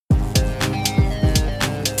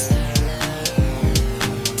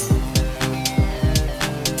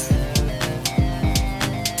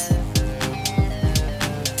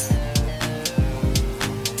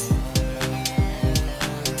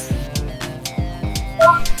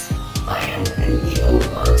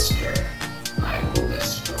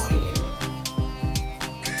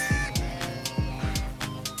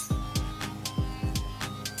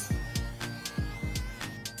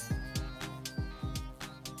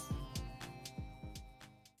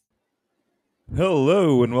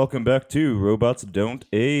Hello and welcome back to Robots Don't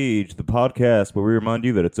Age, the podcast where we remind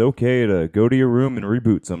you that it's okay to go to your room and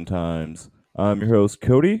reboot sometimes. I'm your host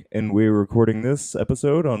Cody, and we're recording this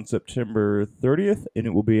episode on September 30th, and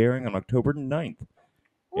it will be airing on October 9th.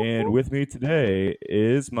 And with me today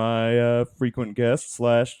is my frequent guest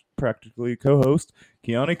slash practically co-host,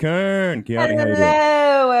 Kiani Kern. Kiani, how you doing?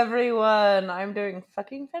 Hello, everyone. I'm doing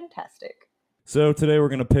fucking fantastic. So today we're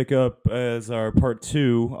going to pick up as our part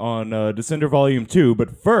 2 on Descender Volume 2,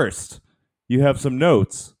 but first, you have some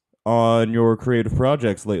notes on your creative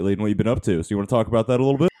projects lately and what you've been up to. So you want to talk about that a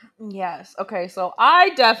little bit? Yes. Okay. So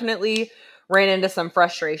I definitely ran into some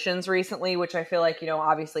frustrations recently, which I feel like,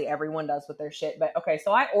 obviously everyone does with their shit. But okay.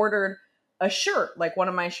 So I ordered a shirt, like one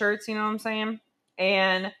of my shirts, you know what I'm saying?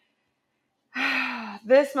 And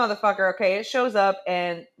this motherfucker, okay, it shows up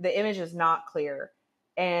and the image is not clear.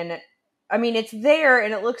 And I mean, it's there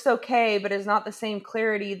and it looks okay, but it's not the same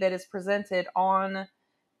clarity that is presented on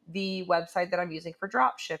the website that I'm using for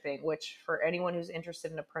drop shipping, which for anyone who's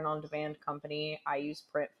interested in a print on demand company, I use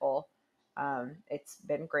Printful. It's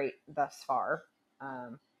been great thus far.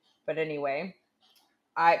 But anyway,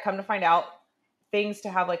 I come to find out things to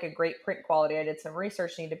have like a great print quality. I did some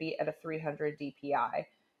research, need to be at a 300 DPI.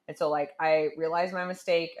 And so like I realized my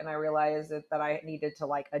mistake and I realized that I needed to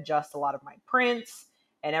like adjust a lot of my prints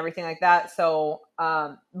and everything like that. So,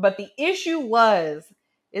 but the issue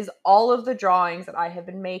is all of the drawings that I have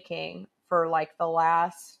been making for like the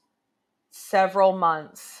last several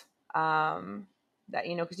months, that,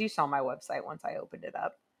 cause you saw my website once I opened it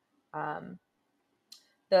up. Um,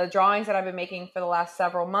 the drawings that I've been making for the last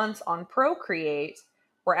several months on Procreate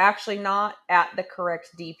were actually not at the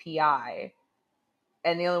correct DPI.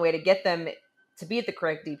 And the only way to get them to be at the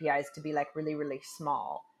correct DPI is to be like really, really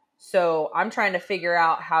small. So I'm trying to figure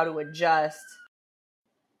out how to adjust.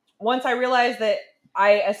 Once I realized that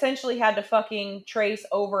I essentially had to fucking trace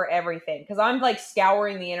over everything because I'm like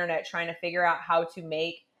scouring the internet trying to figure out how to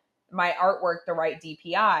make my artwork the right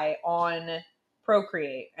DPI on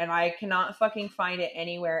Procreate, and I cannot fucking find it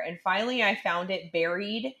anywhere. And finally I found it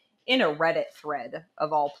buried in a Reddit thread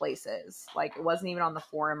of all places. Like it wasn't even on the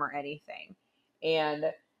forum or anything. And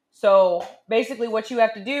so basically what you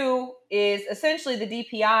have to do is essentially the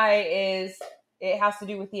DPI is it has to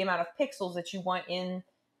do with the amount of pixels that you want in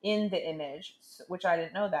the image, which I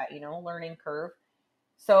didn't know that, learning curve.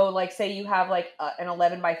 So like say you have like an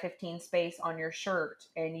 11 by 15 space on your shirt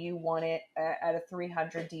and you want it at a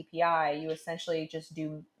 300 DPI, you essentially just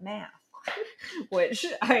do math, which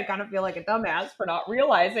I kind of feel like a dumbass for not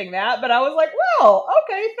realizing that. But I was like, well,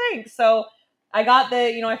 okay, thanks. So I got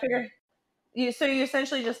I figured so you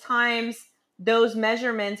essentially just times those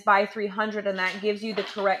measurements by 300 and that gives you the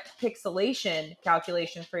correct pixelation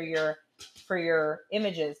calculation for your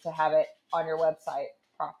images to have it on your website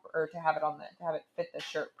proper, or to have it fit the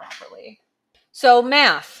shirt properly. So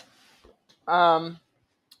math.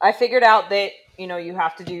 I figured out that you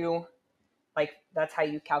have to do like that's how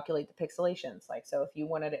you calculate the pixelations. Like so if you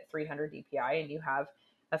want it at 300 DPI and you have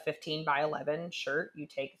a 15 by 11 shirt, you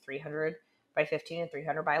take 300 by 15 and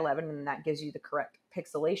 300 by 11 and that gives you the correct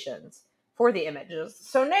pixelations for the images.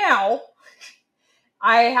 So now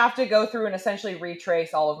I have to go through and essentially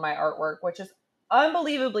retrace all of my artwork, which is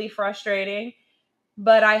unbelievably frustrating,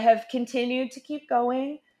 but I have continued to keep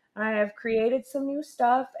going. I have created some new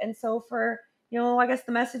stuff. And so I guess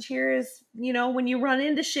the message here is, when you run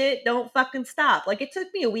into shit, don't fucking stop. Like it took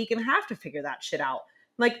me a week and a half to figure that shit out.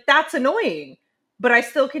 Like that's annoying, but I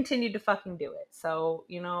still continued to fucking do it. So,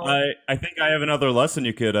 I think I have another lesson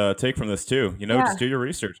you could take from this too. Just yeah, do your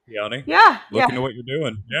research, Kiani. yeah, Look yeah. into what you're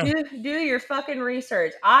doing. Yeah. Do your fucking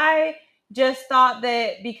research. I just thought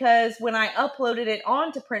that because when I uploaded it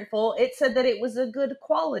onto Printful, it said that it was a good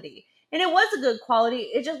quality. And it was a good quality.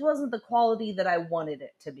 It just wasn't the quality that I wanted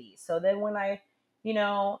it to be. So then when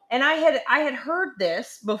and I had heard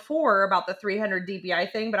this before about the 300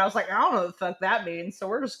 DPI thing, but I was like, I don't know what the fuck that means. So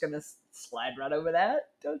we're just going to slide right over that.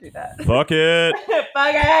 Don't do that. Fuck it.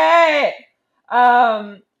 Fuck it.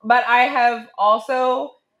 But I have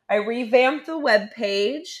also I revamped the web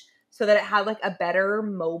page so that it had like a better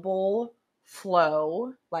mobile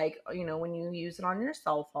flow, like when you use it on your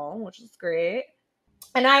cell phone, which is great.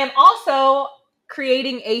 And I am also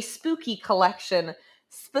creating a spooky collection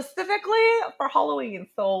specifically for Halloween.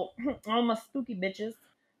 So all my spooky bitches,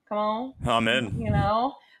 come on, I'm in.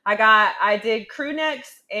 I did crew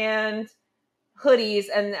necks and hoodies,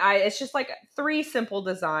 and it's just like 3 simple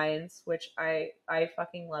designs, which I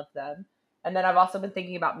fucking love them. And then I've also been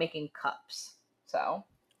thinking about making cups. So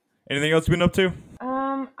Anything else you've been up to?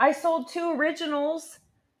 I sold 2 original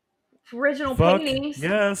Fuck paintings.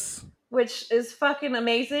 yes. which is fucking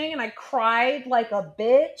amazing. And I cried like a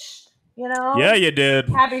bitch, you know? Yeah, you did.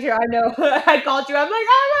 Happy to, I know. I called you. I'm like,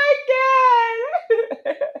 oh my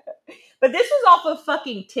God. But this was off of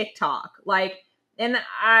fucking TikTok. Like, and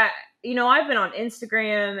I've been on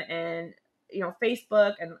Instagram and,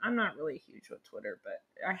 Facebook, and I'm not really huge with Twitter, but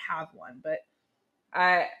I have one. But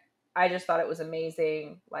I just thought it was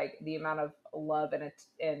amazing, like the amount of love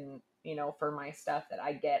and for my stuff that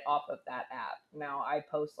I get off of that app. Now I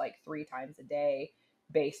post like 3 times a day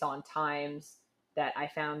based on times that I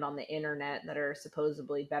found on the internet that are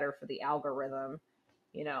supposedly better for the algorithm,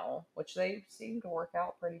 which they seem to work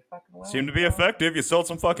out pretty fucking well. Seem to be effective. You sold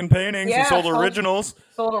some fucking paintings. Yeah, you sold originals.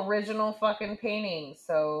 Sold original fucking paintings.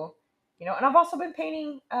 So, and I've also been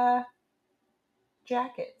painting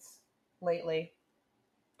jackets lately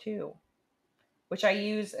too, which I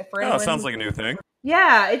use for anyone. Oh, sounds like a new thing.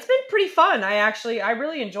 Yeah, it's been pretty fun. I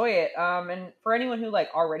really enjoy it. And for anyone who like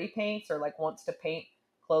already paints or like wants to paint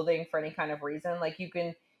clothing for any kind of reason, like you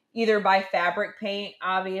can either buy fabric paint,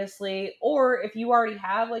 obviously, or if you already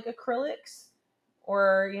have like acrylics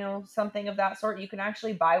or something of that sort, you can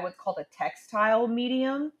actually buy what's called a textile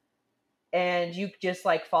medium, and you just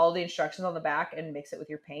like follow the instructions on the back and mix it with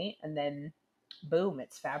your paint, and then boom,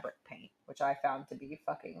 it's fabric paint, which I found to be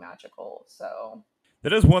fucking magical. So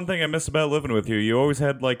that is one thing I miss about living with you. You always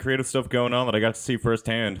had like creative stuff going on that I got to see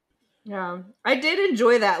firsthand. Yeah, I did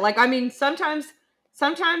enjoy that. Like, I mean, sometimes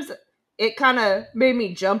it kind of made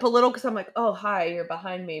me jump a little because I'm like, oh, hi, you're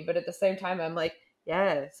behind me. But at the same time, I'm like,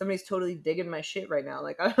 yeah, somebody's totally digging my shit right now.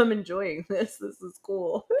 Like, I'm enjoying this. This is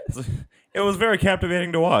cool. It was very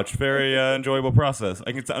captivating to watch. Very enjoyable process.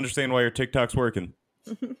 I can understand why your TikTok's working.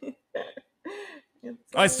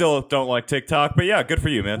 I still don't like TikTok, but yeah, good for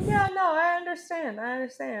you, man. Yeah, no, I understand.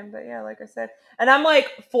 But yeah, like I said, and I'm like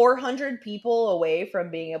 400 people away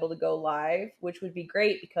from being able to go live, which would be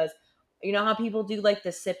great because you know how people do like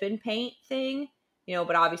the sip and paint thing,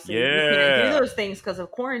 but obviously we can't do those things because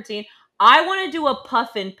of quarantine. I want to do a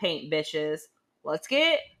puff and paint, bitches. Let's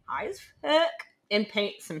get high as fuck and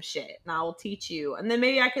paint some shit, and I will teach you. And then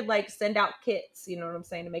maybe I could like send out kits, you know what I'm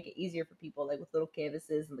saying, to make it easier for people, like with little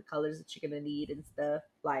canvases and the colors that you're gonna need and stuff.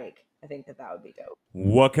 Like, I think that would be dope.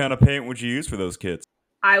 What kind of paint would you use for those kits?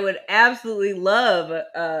 I would absolutely love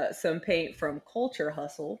some paint from Culture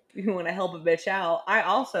Hustle. If you want to help a bitch out. I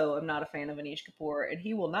also am not a fan of Anish Kapoor, and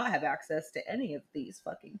he will not have access to any of these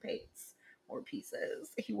fucking paints or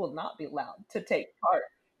pieces. He will not be allowed to take part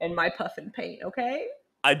in my puff and paint, okay?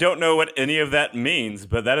 I don't know what any of that means,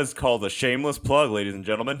 but that is called a shameless plug, ladies and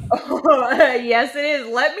gentlemen. Yes, it is.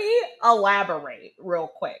 Let me elaborate real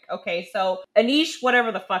quick. Okay, so Anish,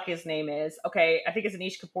 whatever the fuck his name is, okay, I think it's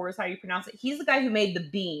Anish Kapoor is how you pronounce it. He's the guy who made the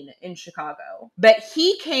Bean in Chicago. But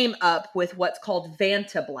he came up with what's called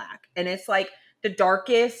Vanta Black, and it's like the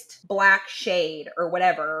darkest black shade or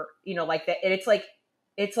whatever, like that. And it's like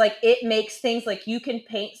it makes things like you can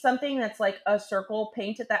paint something that's like a circle,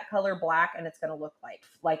 paint it that color black, and it's gonna look like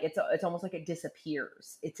it's almost like it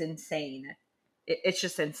disappears. It's insane. It's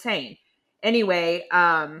just insane. Anyway,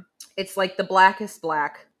 it's like the blackest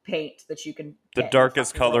black paint that you can the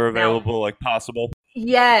darkest color available, like possible.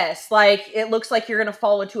 Yes, like it looks like you're gonna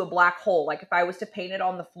fall into a black hole. Like if I was to paint it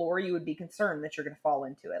on the floor, you would be concerned that you're gonna fall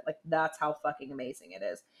into it. Like that's how fucking amazing it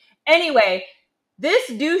is. Anyway,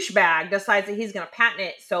 this douchebag decides that he's going to patent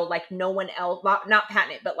it so, like, no one else, not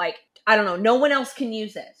patent it, but, like, I don't know, no one else can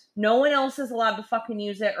use it. No one else is allowed to fucking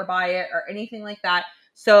use it or buy it or anything like that.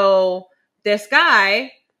 So, this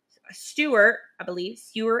guy, Stewart, I believe,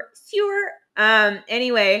 Stewart,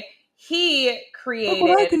 anyway, he created... Look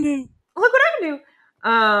what I can do. Look what I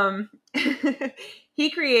can do.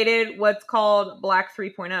 He created what's called Black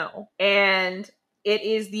 3.0, and it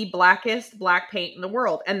is the blackest black paint in the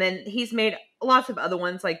world. And then he's made lots of other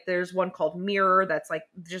ones. Like there's one called Mirror that's like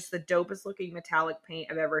just the dopest looking metallic paint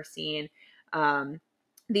I've ever seen.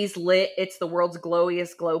 It's the world's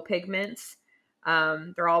glowiest glow pigments.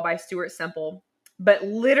 They're all by Stuart Semple. But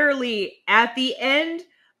literally at the end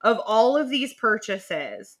of all of these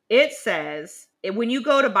purchases, it says when you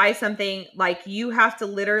go to buy something, like you have to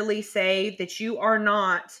literally say that you are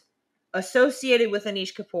not associated with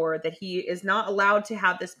Anish Kapoor, that he is not allowed to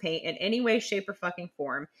have this paint in any way, shape, or fucking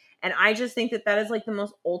form. And I just think that is like the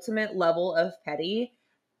most ultimate level of petty,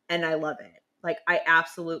 and I love it. Like, I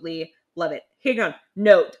absolutely love it. Hang on.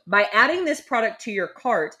 Note, by adding this product to your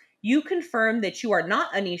cart, you confirm that you are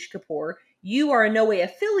not Anish Kapoor. You are in no way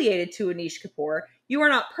affiliated to Anish Kapoor. You are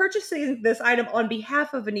not purchasing this item on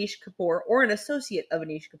behalf of Anish Kapoor or an associate of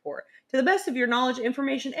Anish Kapoor. To the best of your knowledge,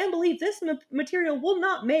 information, and belief, this material will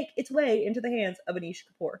not make its way into the hands of Anish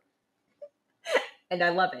Kapoor. And I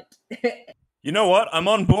love it. You know what? I'm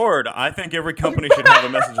on board. I think every company should have a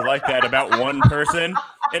message like that about one person.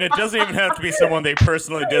 And it doesn't even have to be someone they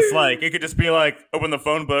personally dislike. It could just be like, open the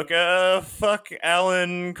phone book, fuck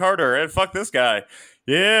Alan Carter, and fuck this guy.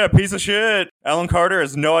 Yeah, piece of shit. Alan Carter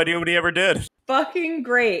has no idea what he ever did. Fucking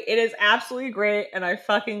great. It is absolutely great, and I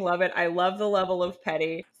fucking love it. I love the level of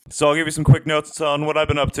petty. So I'll give you some quick notes on what I've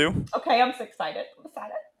been up to. Okay, I'm so excited. I'm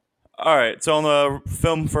excited. All right, so on the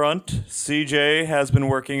film front, CJ has been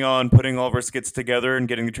working on putting all of our skits together and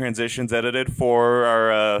getting the transitions edited for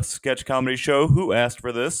our sketch comedy show, Who Asked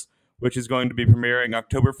for This, which is going to be premiering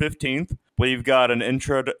October 15th. We've got an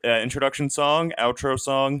introduction song, outro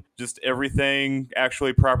song, just everything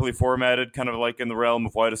actually properly formatted, kind of like in the realm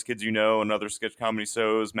of Whitest Kids You Know and other sketch comedy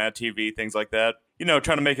shows, Mad TV, things like that. You know,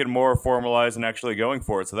 trying to make it more formalized and actually going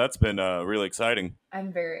for it. So that's been really exciting.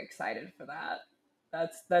 I'm very excited for that.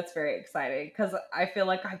 That's very exciting because I feel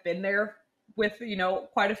like I've been there with, you know,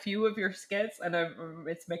 quite a few of your skits, and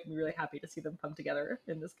it's making me really happy to see them come together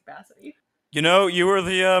in this capacity. You know, you were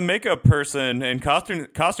the makeup person and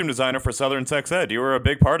costume designer for Southern Sex Ed. You were a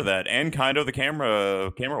big part of that, and kind of the camera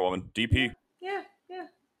woman, DP. Yeah.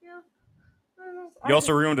 You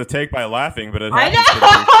also ruined a take by laughing, but it I happens. know.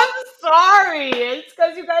 I'm sorry. It's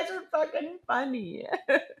because you guys are fucking funny.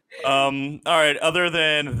 All right. Other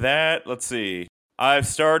than that, let's see. I've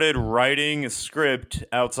started writing a script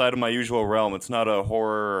outside of my usual realm. It's not a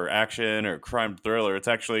horror or action or crime thriller. It's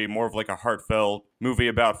actually more of like a heartfelt movie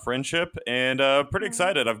about friendship, and pretty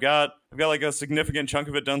excited. I've got like a significant chunk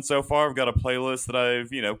of it done so far. I've got a playlist that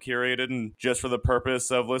I've curated and just for the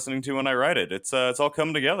purpose of listening to when I write it. It's all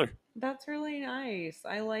come together. That's really nice.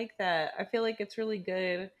 I like that. I feel like it's really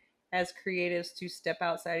good as creatives to step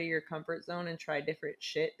outside of your comfort zone and try different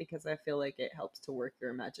shit because I feel like it helps to work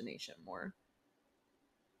your imagination more.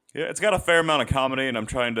 Yeah, it's got a fair amount of comedy, and I'm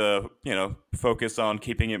trying to, focus on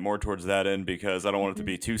keeping it more towards that end because I don't want it to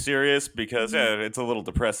be too serious because, yeah, it's a little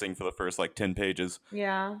depressing for the first, 10 pages.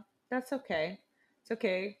 Yeah, that's okay. It's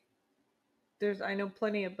okay. I know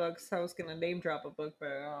plenty of books. I was going to name drop a book,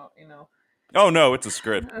 but, Oh, no, it's a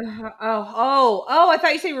script. I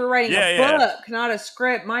thought you said you were writing a book, not a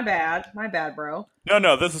script. My bad, bro.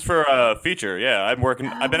 No, this is for a feature. Yeah, I've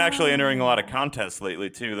been actually entering a lot of contests lately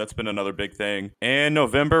too. That's been another big thing. And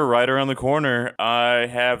November, right around the corner, I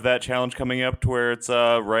have that challenge coming up to where it's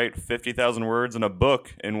write 50,000 words in a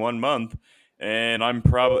book in 1 month. And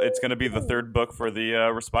it's going to be the third book for the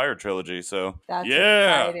Respire trilogy. So that's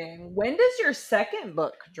exciting. When does your second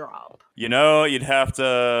book drop? You'd have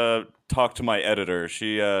to talk to my editor.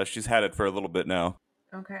 She's had it for a little bit now.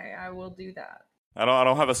 Okay, I will do that. I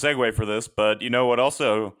don't have a segue for this, but you know what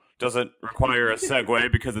also doesn't require a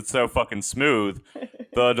segue because it's so fucking smooth?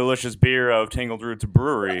 The delicious beer of Tangled Roots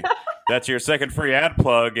Brewery. That's your second free ad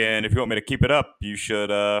plug, and if you want me to keep it up, you should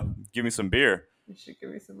give me some beer. You should give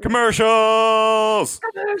me some beer. Commercials!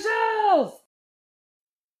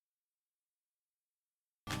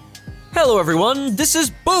 Hello, everyone. This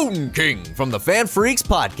is Bone King from the Fan Freaks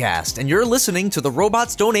podcast, and you're listening to the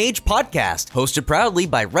Robots Don't Age podcast, hosted proudly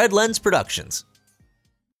by Red Lens Productions.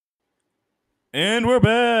 And we're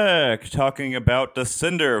back talking about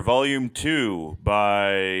Descender Volume 2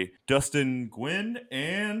 by Dustin Gwynn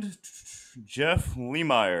and Jeff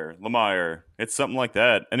Lemire. It's something like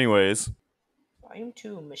that. Anyways. Volume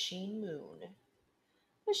 2, Machine Moon.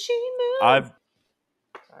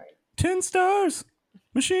 Sorry. 10 stars.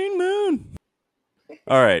 Machine Moon.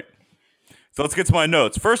 All right. So let's get to my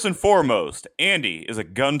notes. First and foremost, Andy is a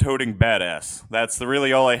gun-toting badass. That's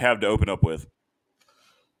really all I have to open up with.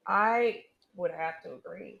 I would have to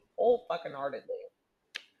agree wholeheartedly.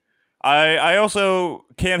 I also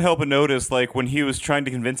can't help but notice, when he was trying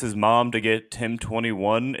to convince his mom to get Tim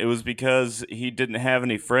 21, it was because he didn't have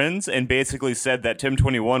any friends and basically said that Tim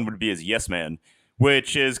 21 would be his yes man,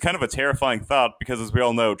 which is kind of a terrifying thought because, as we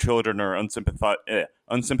all know, children are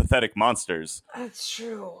unsympathetic monsters. That's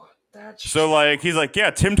true. So, he's like,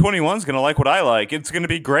 yeah, Tim 21's going to like what I like. It's going to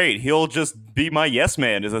be great. He'll just be my yes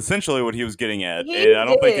man, is essentially what he was getting at. And I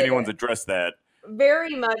don't think anyone's addressed that.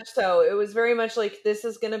 Very much so. It was very much like, this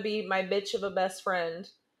is going to be my bitch of a best friend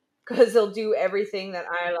because he'll do everything that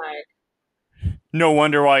I like. No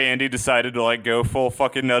wonder why Andy decided to, go full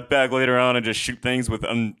fucking nutbag later on and just shoot things with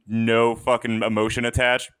no fucking emotion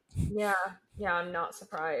attached. Yeah, I'm not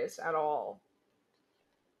surprised at all.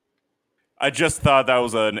 I just thought that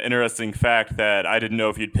was an interesting fact that I didn't know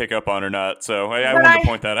if you'd pick up on or not, so I wanted to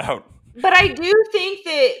point that out. But I do think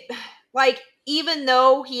that, even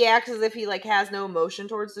though he acts as if he, has no emotion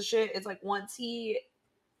towards the shit, it's once he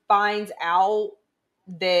finds out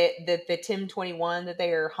that the Tim 21 that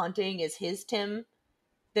they are hunting is his Tim,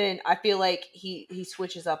 then I feel like he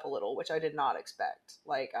switches up a little, which I did not expect.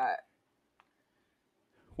 Like,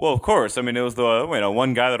 Well, of course. I mean, it was the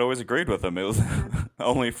one guy that always agreed with him. It was the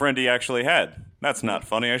only friend he actually had. That's not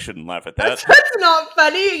funny. I shouldn't laugh at that. that's not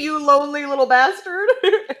funny, you lonely little bastard.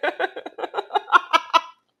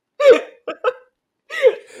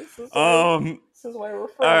 This is why we're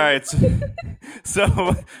friends. All right.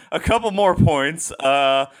 So a couple more points.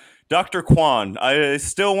 Dr. Kwan, I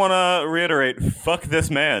still want to reiterate, fuck this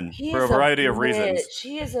man for a variety of reasons.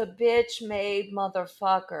 He is a bitch-made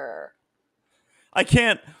motherfucker. I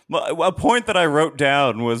can't. A point that I wrote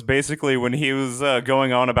down was basically when he was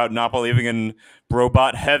going on about not believing in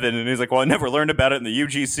robot heaven, and he's like, well, I never learned about it in the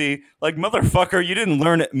UGC. Like, motherfucker, you didn't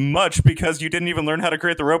learn it much because you didn't even learn how to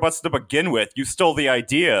create the robots to begin with. You stole the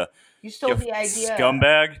idea. You stole the idea.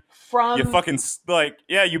 Scumbag. From... You fucking,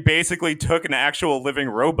 you basically took an actual living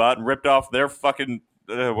robot and ripped off their fucking...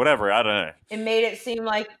 whatever, I don't know. It made it seem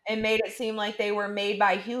like they were made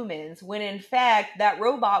by humans, when in fact that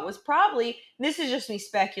robot was probably, this is just me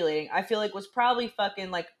speculating, I feel like was probably fucking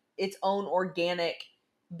like its own organic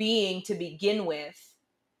being to begin with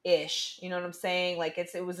ish. You know what I'm saying? Like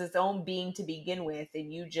it was its own being to begin with,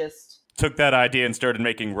 and you just took that idea and started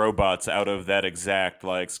making robots out of that exact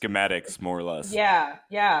like schematics, more or less.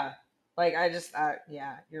 Yeah. Like,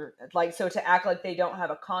 you're like, so to act like they don't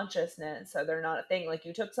have a consciousness, so they're not a thing. Like,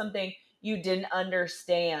 you took something you didn't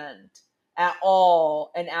understand at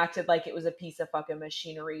all and acted like it was a piece of fucking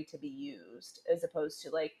machinery to be used, as opposed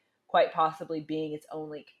to, like, quite possibly being its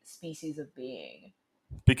own, like, species of being.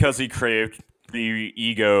 Because he craved the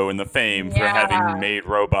ego and the fame for having made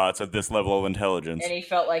robots of this level of intelligence. And he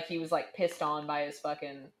felt like he was, like, pissed on by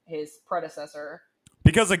his predecessor.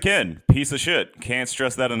 Because, again, piece of shit. Can't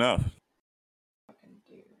stress that enough.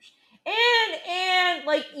 And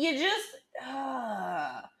like you just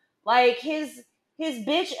like his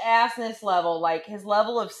bitch assness level, like his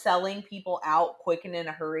level of selling people out quick and in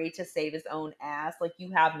a hurry to save his own ass. Like,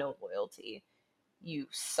 you have no loyalty, you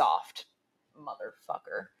soft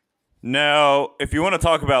motherfucker. Now, if you want to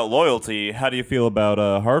talk about loyalty, how do you feel about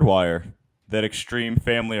Hardwire, that extreme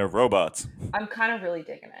family of robots? I'm kind of really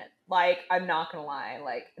digging it. Like, I'm not gonna lie,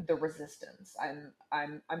 like the resistance.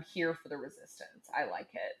 I'm here for the resistance. I like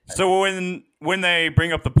it. So when they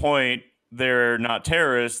bring up the point they're not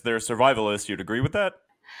terrorists, they're survivalists, you'd agree with that?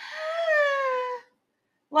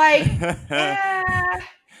 Like,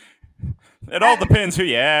 it all depends who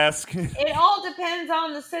you ask. It all depends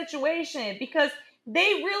on the situation, because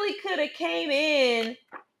they really could have came in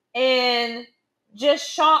and just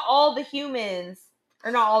shot all the humans. Or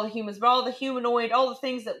not all the humans, but all the humanoid, all the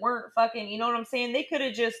things that weren't fucking, you know what I'm saying? They could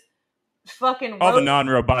have just fucking... all the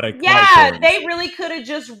non-robotic Yeah, they really could have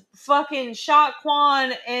just fucking shot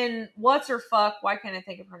Kwan and what's-her-fuck, why can't I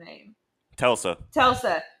think of her name? Telsa.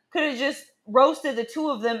 Could have just roasted the two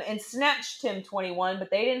of them and snatched Tim 21, but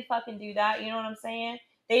they didn't fucking do that, you know what I'm saying?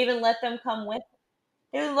 They even let them come with...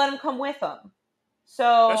 They didn't let them come with them.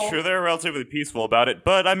 So... That's true, they're relatively peaceful about it,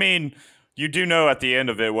 but I mean... You do know at the end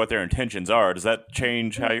of it what their intentions are. Does that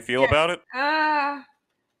change how you feel about it? I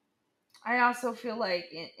also feel like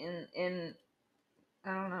in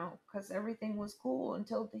I don't know, because everything was cool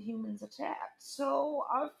until the humans attacked. So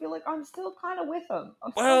I feel like I'm still kind of with them.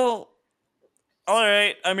 Well, all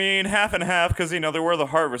right. I mean, half and half, because, there were the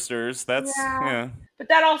harvesters. That's, yeah. But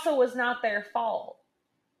that also was not their fault.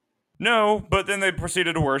 No, but then they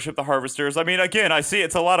proceeded to worship the harvesters. I mean, again, I see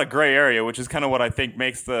it's a lot of gray area, which is kind of what I think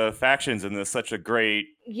makes the factions in this such a great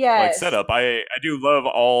setup. I do love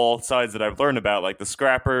all sides that I've learned about, like the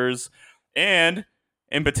scrappers, and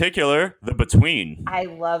in particular, the Between. I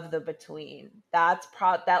love the Between. That's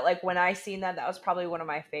that, like, when I seen that was probably one of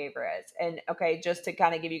my favorites. And okay, just to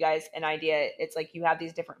kind of give you guys an idea, it's like you have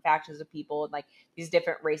these different factions of people and like these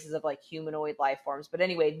different races of like humanoid life forms. But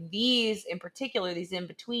anyway, these in particular, these in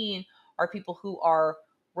between, are people who are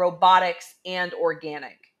robotics and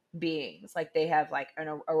organic beings. Like, they have like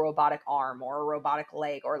a robotic arm or a robotic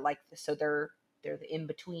leg, or like, so they're the in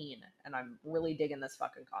between. And I'm really digging this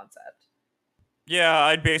fucking concept. Yeah,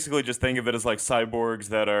 I'd basically just think of it as like cyborgs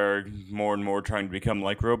that are more and more trying to become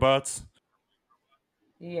like robots.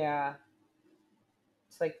 Yeah.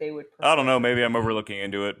 It's like they would... I don't know, maybe I'm overlooking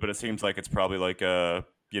into it, but it seems like it's probably like a,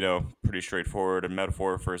 pretty straightforward and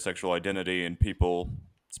metaphor for sexual identity and people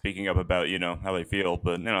speaking up about, how they feel,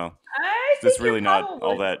 but, it's really not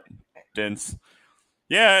all that dense.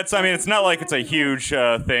 Yeah, it's not like it's a huge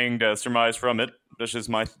thing to surmise from it. That's just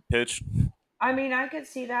my pitch. I mean, I could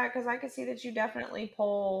see that, because I could see that you definitely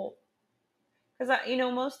pull... Because,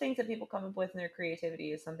 most things that people come up with in their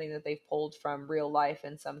creativity is something that they've pulled from real life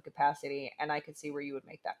in some capacity. And I could see where you would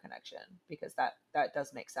make that connection, because that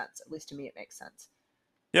does make sense. At least to me, it makes sense.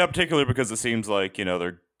 Yeah, particularly because it seems like,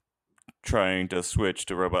 they're trying to switch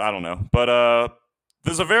to robot. I don't know. But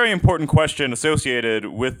there's a very important question associated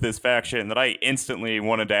with this faction that I instantly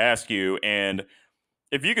wanted to ask you. And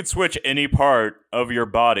if you could switch any part of your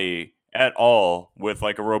body at all with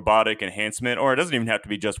like a robotic enhancement, or it doesn't even have to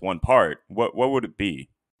be just one part, what would it be?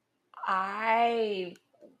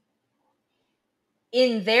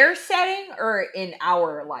 In their setting or in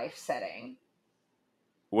our life setting?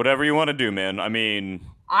 Whatever you want to do, man. I mean,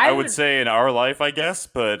 I would say in our life, I guess,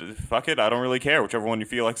 but fuck it, I don't really care. Whichever one you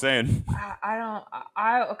feel like saying.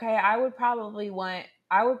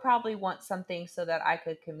 I would probably want something so that I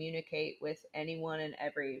could communicate with anyone and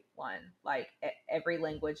everyone, like every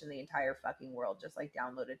language in the entire fucking world, just like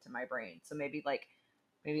downloaded to my brain. So maybe like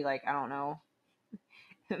I don't know,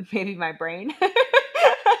 maybe my brain.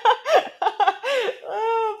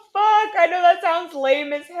 Oh fuck! I know that sounds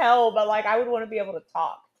lame as hell, but like I would want to be able to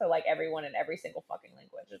talk to like everyone in every single fucking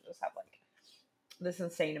language and just have like this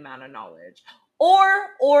insane amount of knowledge,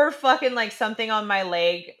 or fucking like something on my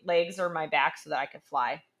legs or my back so that I could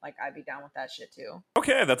fly. Like I'd be down with that shit too.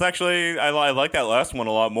 Okay, that's actually I like that last one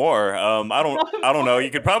a lot more. I don't know. You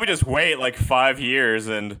could probably just wait like 5 years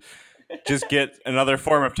and just get another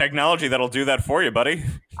form of technology that'll do that for you, buddy.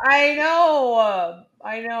 I know.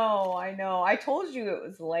 I told you it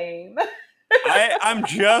was lame. I'm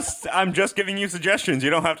just giving you suggestions. You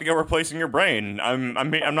don't have to go replacing your brain. I'm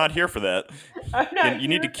not here for that. You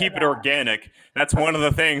need to keep it organic. That's one of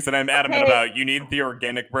the things that I'm adamant about. You need the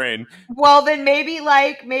organic brain. Well, then maybe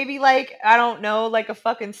like I don't know, like a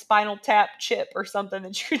fucking spinal tap chip or something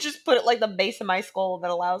that you could just put at like the base of my skull that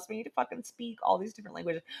allows me to fucking speak all these different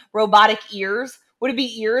languages. Robotic ears. Would it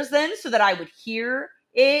be ears then, so that I would hear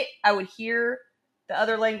it? I would hear the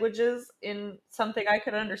other languages in something I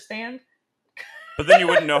could understand. But then you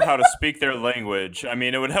wouldn't know how to speak their language. I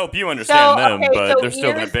mean, it would help you understand them, but there's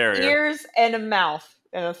still that barrier. Ears and a mouth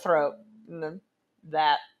and a throat. And then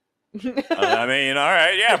that. I mean, all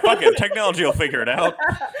right, yeah, fuck it. Technology will figure it out.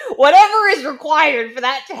 Whatever is required for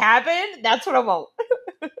that to happen, that's what I want.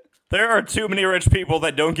 There are too many rich people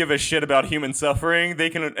that don't give a shit about human suffering. They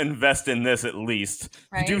can invest in this at least.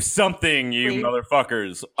 Right? Do something, you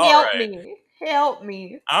motherfuckers. Help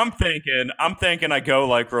me. I'm thinking I go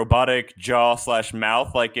like robotic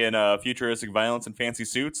jaw/mouth, like in Futuristic Violence and Fancy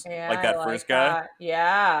Suits, like that first guy.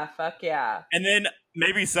 Yeah, fuck yeah. And then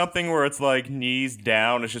maybe something where it's like knees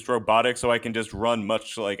down, it's just robotic, so I can just run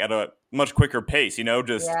at a much quicker pace. I don't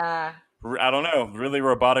know, really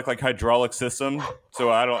robotic, like hydraulic system.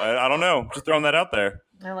 So I don't know. Just throwing that out there.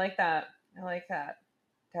 I like that.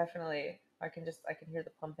 Definitely. I can hear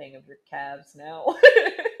the pumping of your calves now.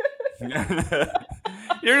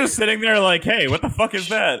 You're just sitting there like, hey, what the fuck is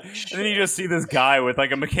that? And then you just see this guy with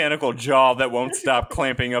like a mechanical jaw that won't stop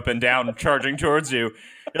clamping up and down and charging towards you.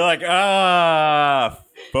 You're like,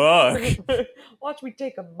 fuck. Watch me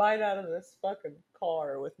take a bite out of this fucking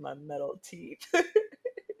car with my metal teeth.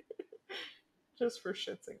 Just for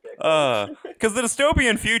shits and giggles. Because the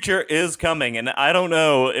dystopian future is coming, and I don't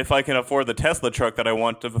know if I can afford the Tesla truck that I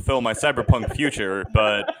want to fulfill my cyberpunk future,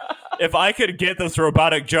 but if I could get this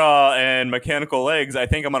robotic jaw and mechanical legs, I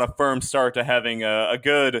think I'm on a firm start to having a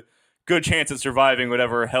good chance at surviving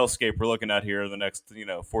whatever hellscape we're looking at here in the next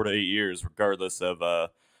 4 to 8 years, regardless of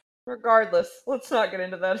Regardless, let's not get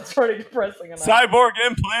into that. It's already depressing enough. Cyborg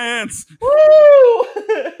implants. Woo!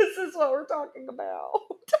 This is what we're talking about.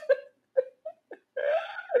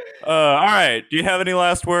 All right. Do you have any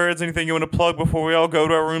last words? Anything you want to plug before we all go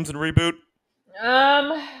to our rooms and reboot?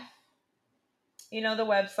 The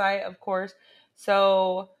website, of course.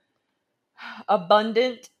 So,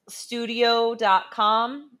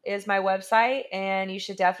 abundantstudio.com is my website, and you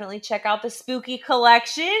should definitely check out the spooky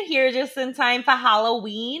collection here just in time for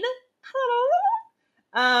Halloween.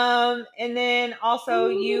 And then also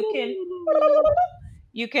you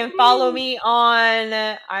can follow me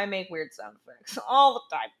on, I make weird sound effects all the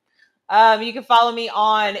time. You can follow me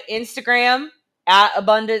on Instagram at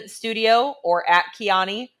Abundant Studio or at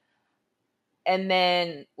Kiani. And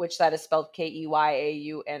then, which that is spelled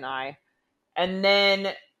Keyyauni. And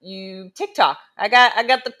then TikTok. I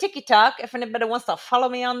got the TikTok. If anybody wants to follow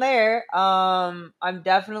me on there, I'm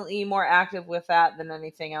definitely more active with that than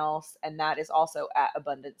anything else. And that is also at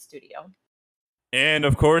Abundant Studio. And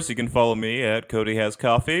of course, you can follow me at Cody Has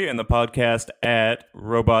Coffee and the podcast at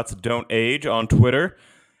Robots Don't Age on Twitter.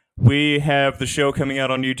 We have the show coming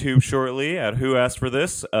out on YouTube shortly at Who Asked for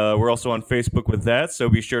This. We're also on Facebook with that, so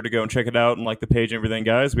be sure to go and check it out and like the page and everything,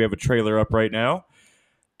 guys. We have a trailer up right now.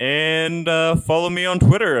 And follow me on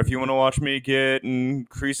Twitter if you want to watch me get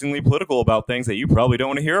increasingly political about things that you probably don't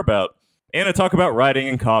want to hear about. And I talk about writing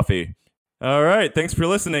and coffee. All right, thanks for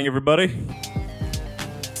listening, everybody.